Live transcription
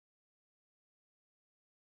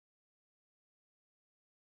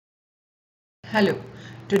Hello,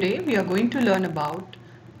 today we are going to learn about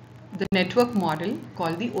the network model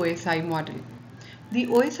called the OSI model. The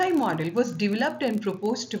OSI model was developed and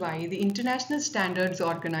proposed by the International Standards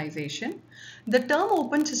Organization. The term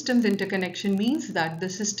open systems interconnection means that the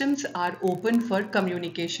systems are open for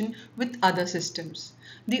communication with other systems.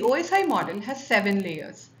 The OSI model has 7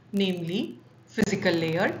 layers, namely physical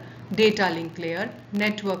layer, data link layer,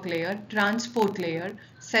 network layer, transport layer,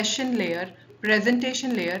 session layer,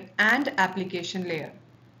 presentation layer, and application layer.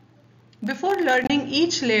 Before learning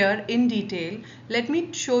each layer in detail, let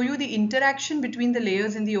me show you the interaction between the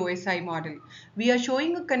layers in the OSI model. We are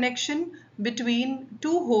showing a connection between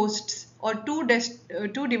two hosts or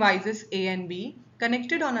two devices A and B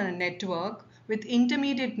connected on a network with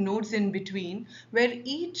intermediate nodes in between, where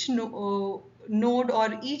each node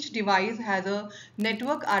or each device has a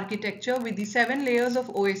network architecture with the 7 layers of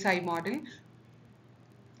OSI model,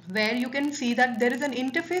 where you can see that there is an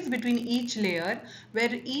interface between each layer, where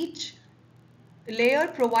each layer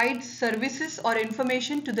provides services or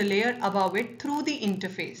information to the layer above it through the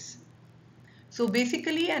interface. So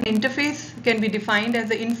basically, an interface can be defined as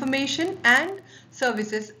the information and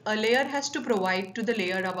services a layer has to provide to the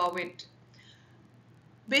layer above it.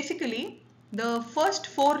 Basically, the first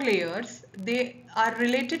 4 layers, they are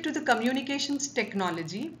related to the communications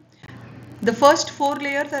technology. The first 4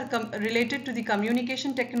 layers are related to the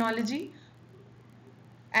communication technology,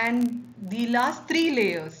 and the last 3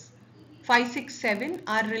 layers 5, 6, 7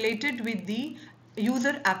 are related with the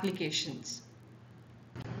user applications.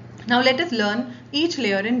 Now let us learn each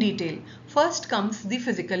layer in detail. First comes the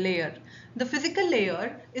physical layer. The physical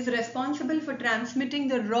layer is responsible for transmitting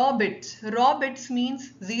the raw bits. Raw bits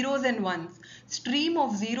means zeros and ones, stream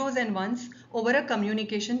of zeros and ones over a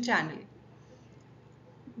communication channel.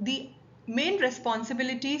 The main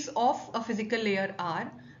responsibilities of a physical layer are: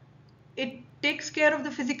 it takes care of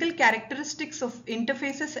the physical characteristics of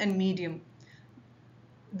interfaces and medium.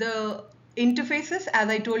 The interfaces, as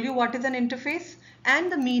I told you what is an interface,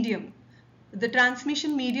 and the medium, the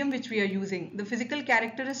transmission medium which we are using. The physical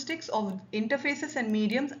characteristics of interfaces and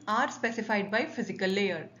mediums are specified by physical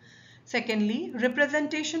layer. Secondly,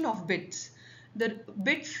 representation of bits. The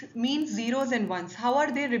bits means zeros and ones. How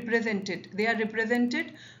are they represented? They are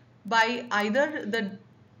represented by either the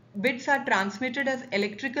bits are transmitted as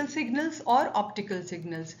electrical signals or optical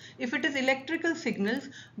signals. If it is electrical signals,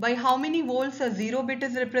 by how many volts a 0 bit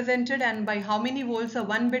is represented and by how many volts a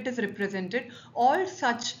 1 bit is represented, all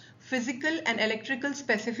such physical and electrical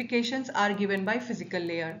specifications are given by physical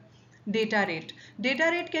layer. Data rate. Data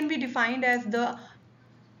rate can be defined as the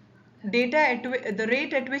rate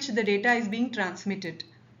at which the data is being transmitted.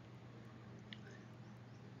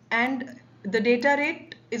 And the data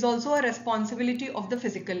rate is also a responsibility of the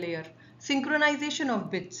physical layer. Synchronization of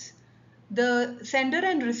bits. The sender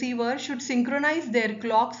and receiver should synchronize their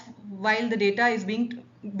clocks while the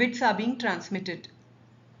bits are being transmitted.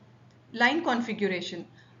 Line configuration.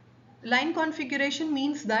 Line configuration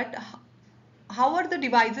means that how are the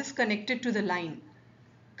devices connected to the line,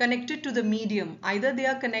 connected to the medium. Either they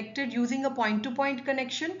are connected using a point-to-point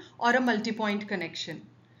connection or a multi-point connection.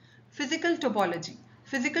 Physical topology.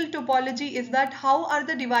 Physical topology is that how are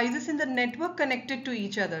the devices in the network connected to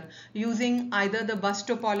each other using either the bus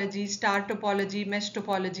topology, star topology, mesh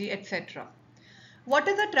topology, etc. What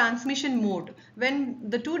is the transmission mode? When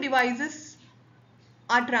the two devices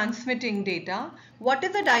are transmitting data, what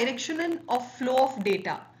is the direction of flow of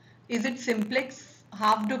data? Is it simplex,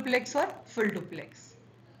 half duplex, or full duplex?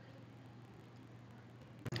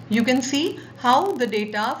 You can see how the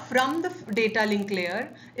data from the data link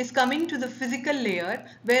layer is coming to the physical layer,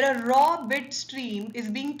 where a raw bit stream is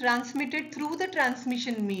being transmitted through the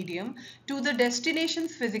transmission medium to the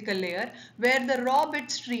destination's physical layer, where the raw bit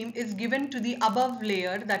stream is given to the above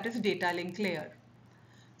layer, that is data link layer.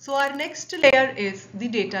 So our next layer is the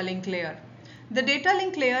data link layer. The data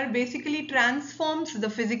link layer basically transforms the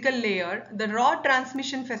physical layer, the raw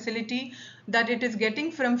transmission facility that it is getting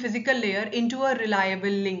from physical layer, into a reliable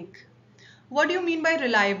link. What do you mean by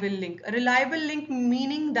reliable link? A reliable link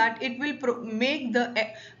meaning that it will make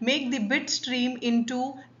the bit stream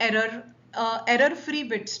into error-free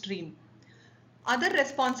bit stream. Other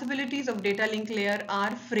responsibilities of data link layer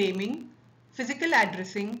are framing, physical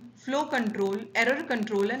addressing, flow control, error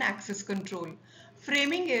control, and access control.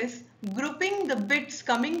 Framing is grouping the bits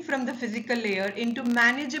coming from the physical layer into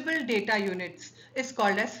manageable data units is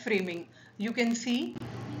called as framing. You can see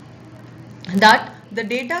that the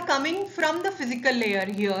data coming from the physical layer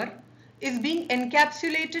here is being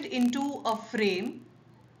encapsulated into a frame,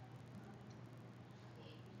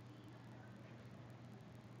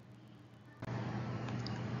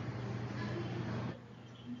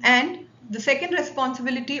 and The second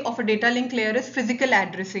responsibility of a data link layer is physical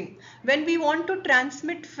addressing. When we want to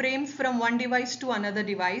transmit frames from one device to another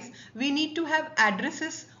device, we need to have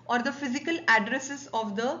addresses or the physical addresses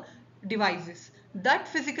of the devices. That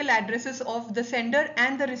physical addresses of the sender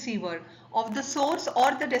and the receiver, of the source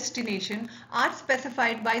or the destination, are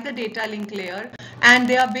specified by the data link layer, and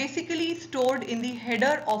they are basically stored in the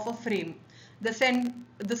header of a frame.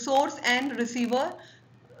 The source and receiver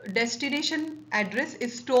destination address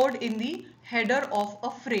is stored in the header of a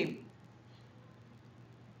frame.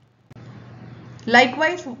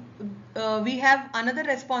 Likewise, we have another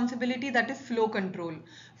responsibility, that is flow control.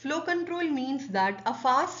 Flow control means that a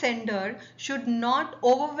fast sender should not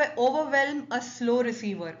overwhelm a slow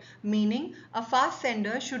receiver, meaning a fast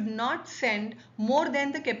sender should not send more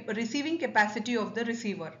than the receiving capacity of the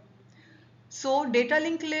receiver. So data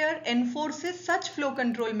link layer enforces such flow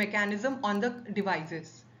control mechanism on the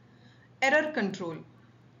devices. Error control.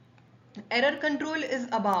 Error control is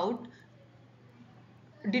about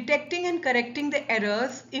detecting and correcting the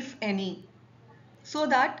errors, if any, so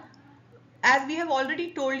that, as we have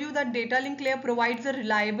already told you, that data link layer provides a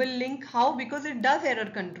reliable link. How? Because it does error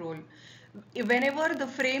control. Whenever the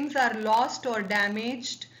frames are lost or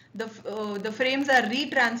damaged, the frames are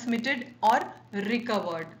retransmitted or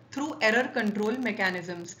recovered through error control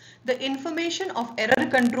mechanisms. The information of error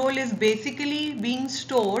control is basically being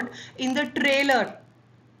stored in the trailer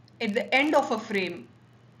at the end of a frame.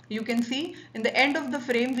 You can see in the end of the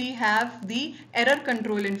frame we have the error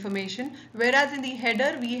control information, whereas in the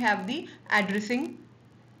header we have the addressing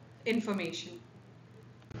information.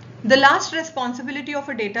 The last responsibility of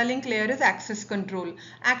a data link layer is access control.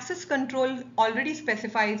 Access control already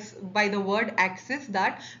specifies by the word access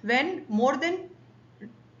that when more than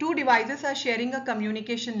two devices are sharing a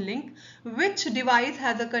communication link, which device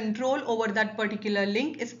has a control over that particular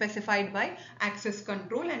link is specified by access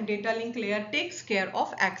control, and data link layer takes care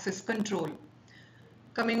of access control.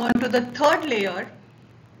 Coming on to the third layer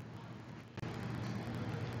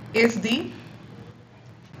is the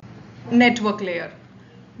network layer.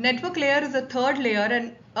 Network layer is a third layer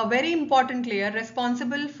and a very important layer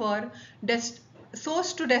responsible for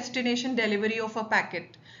source to destination delivery of a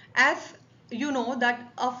packet. As you know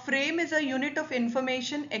that a frame is a unit of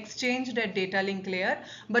information exchanged at data link layer,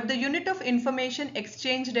 but the unit of information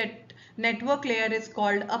exchanged at network layer is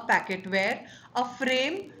called a packet, where a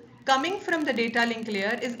frame coming from the data link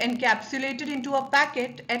layer is encapsulated into a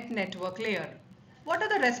packet at network layer. What are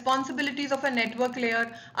the responsibilities of a network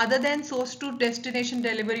layer other than source to destination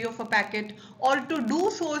delivery of a packet? Or to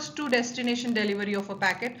do source to destination delivery of a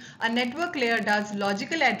packet, a network layer does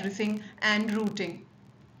logical addressing and routing.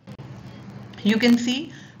 You can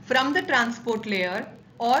see from the transport layer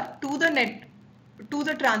or to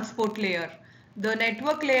the transport layer, the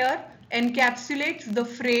network layer encapsulates the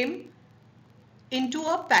frame into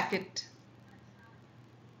a packet.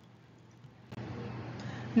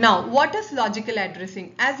 Now, what is logical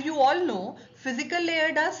addressing? As you all know, physical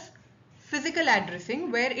layer does physical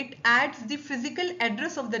addressing, where it adds the physical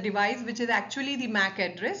address of the device, which is actually the MAC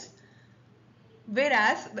address.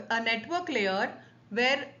 Whereas a network layer,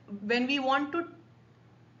 where when we want to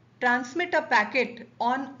transmit a packet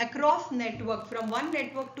on across network from one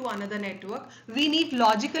network to another network, we need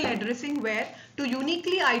logical addressing, where to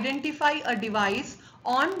uniquely identify a device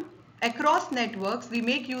on across networks, we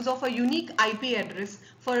make use of a unique IP address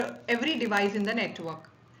for every device in the network.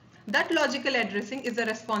 That logical addressing is the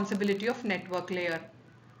responsibility of network layer.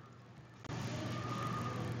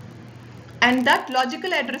 And that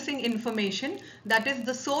logical addressing information, that is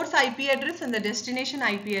the source IP address and the destination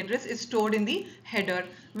IP address, is stored in the header,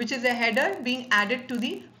 which is a header being added to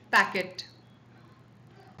the packet.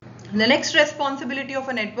 The next responsibility of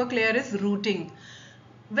a network layer is routing.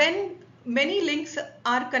 When many links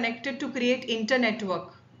are connected to create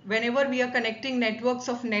internetwork, whenever we are connecting networks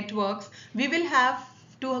of networks, we will have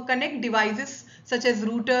to connect devices such as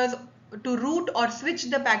routers to route or switch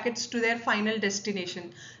the packets to their final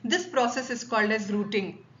destination. This process is called as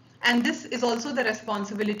routing, and this is also the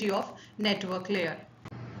responsibility of network layer.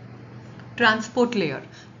 Transport layer.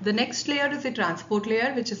 The next layer is the transport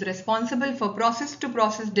layer, which is responsible for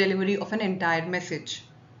process-to-process delivery of an entire message.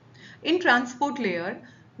 In transport layer,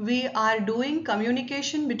 we are doing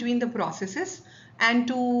communication between the processes, and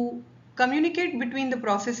to communicate between the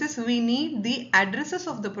processes, we need the addresses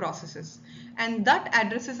of the processes, and that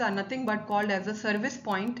addresses are nothing but called as the service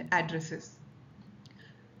point addresses.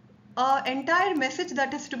 An entire message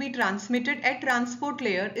that is to be transmitted at transport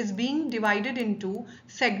layer is being divided into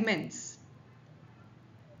segments.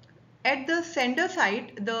 At the sender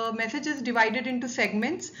side, the message is divided into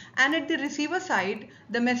segments, and at the receiver side,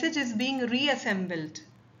 the message is being reassembled.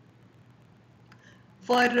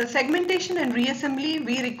 For segmentation and reassembly,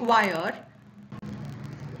 we require,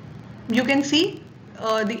 you can see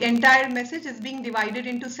the entire message is being divided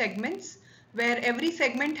into segments, where every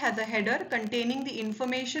segment has a header containing the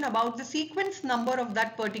information about the sequence number of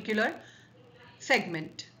that particular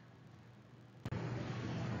segment.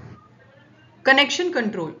 Connection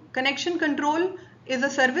control. Connection control is a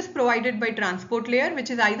service provided by transport layer, which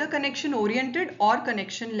is either connection oriented or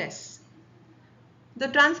connectionless. The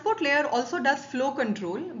transport layer also does flow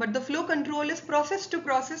control, but the flow control is process to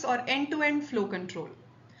process or end-to-end flow control.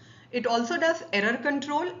 It also does error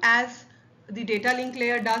control, as the data link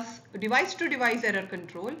layer does device to device error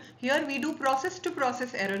control. Here we do process to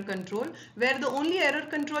process error control, where the only error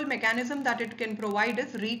control mechanism that it can provide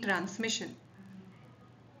is retransmission.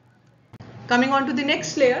 Coming on to the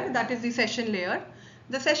next layer, that is the session layer.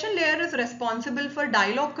 The session layer is responsible for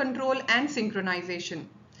dialogue control and synchronization.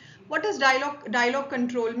 What is dialogue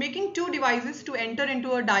control? Making two devices to enter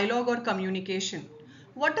into a dialogue or communication.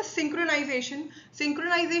 What is synchronization?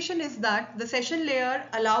 Synchronization is that the session layer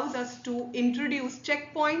allows us to introduce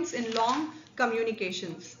checkpoints in long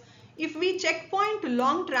communications. If we checkpoint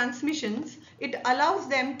long transmissions, it allows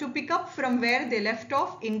them to pick up from where they left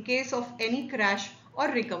off in case of any crash or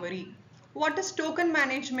recovery. What is token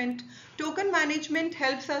management? Token management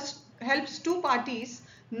helps two parties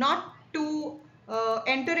not to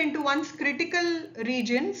enter into one's critical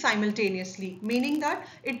region simultaneously, meaning that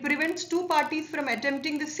it prevents two parties from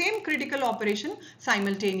attempting the same critical operation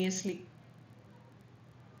simultaneously.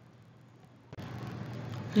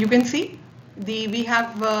 You can see we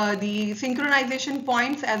have the synchronization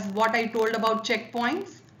points as what I told about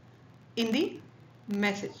checkpoints in the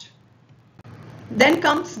message. Then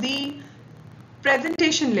comes the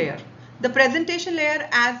presentation layer. The presentation layer,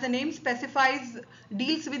 as the name specifies,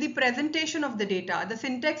 deals with the presentation of the data, the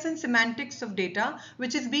syntax and semantics of data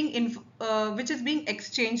which is being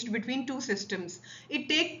exchanged between two systems. It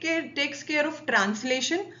takes care of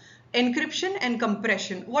translation, encryption and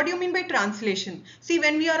compression. What do you mean by translation? See,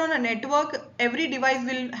 when we are on a network, every device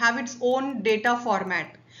will have its own data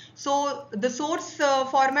format. So the source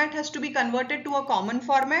format has to be converted to a common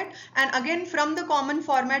format, and again from the common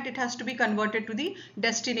format it has to be converted to the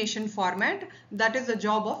destination format. That is the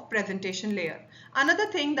job of presentation layer. Another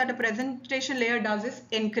thing that a presentation layer does is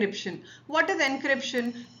encryption. What is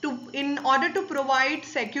encryption? In order to provide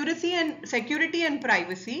security and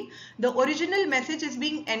privacy, the original message is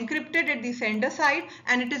being encrypted at the sender side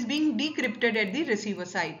and it is being decrypted at the receiver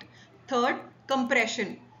side. Third,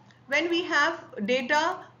 compression. When we have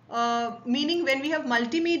data, meaning when we have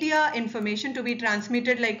multimedia information to be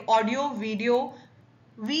transmitted like audio, video,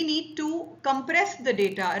 we need to compress the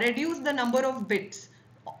data, reduce the number of bits.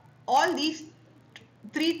 All these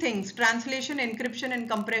three things, translation, encryption and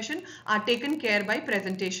compression, are taken care by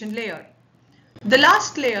presentation layer. The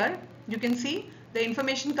last layer, you can see the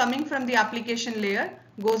information coming from the application layer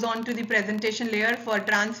goes on to the presentation layer for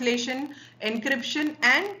translation, encryption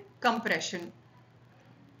and compression.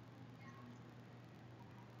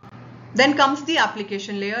 Then comes the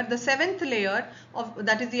application layer. The seventh layer,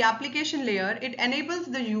 that is the application layer, it enables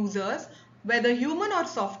the users, whether human or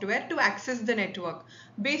software, to access the network.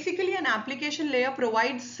 Basically, an application layer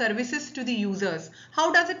provides services to the users.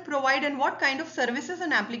 How does it provide and what kind of services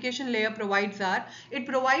an application layer provides are? It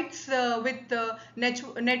provides with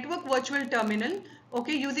network virtual terminal,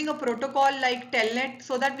 okay, using a protocol like Telnet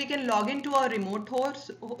so that we can log into a remote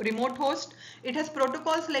host. It has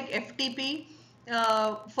protocols like FTP,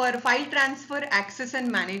 for file transfer, access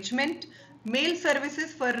and management, mail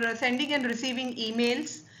services for sending and receiving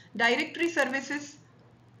emails, directory services.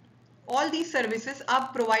 All these services are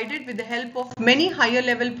provided with the help of many higher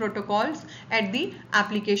level protocols at the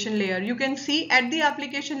application layer. You can see at the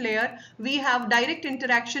application layer we have direct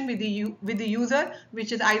interaction with the user,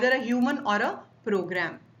 which is either a human or a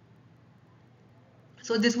program.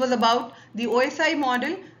 So this was about the OSI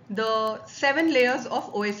model, the 7 layers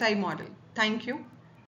of OSI model. Thank you.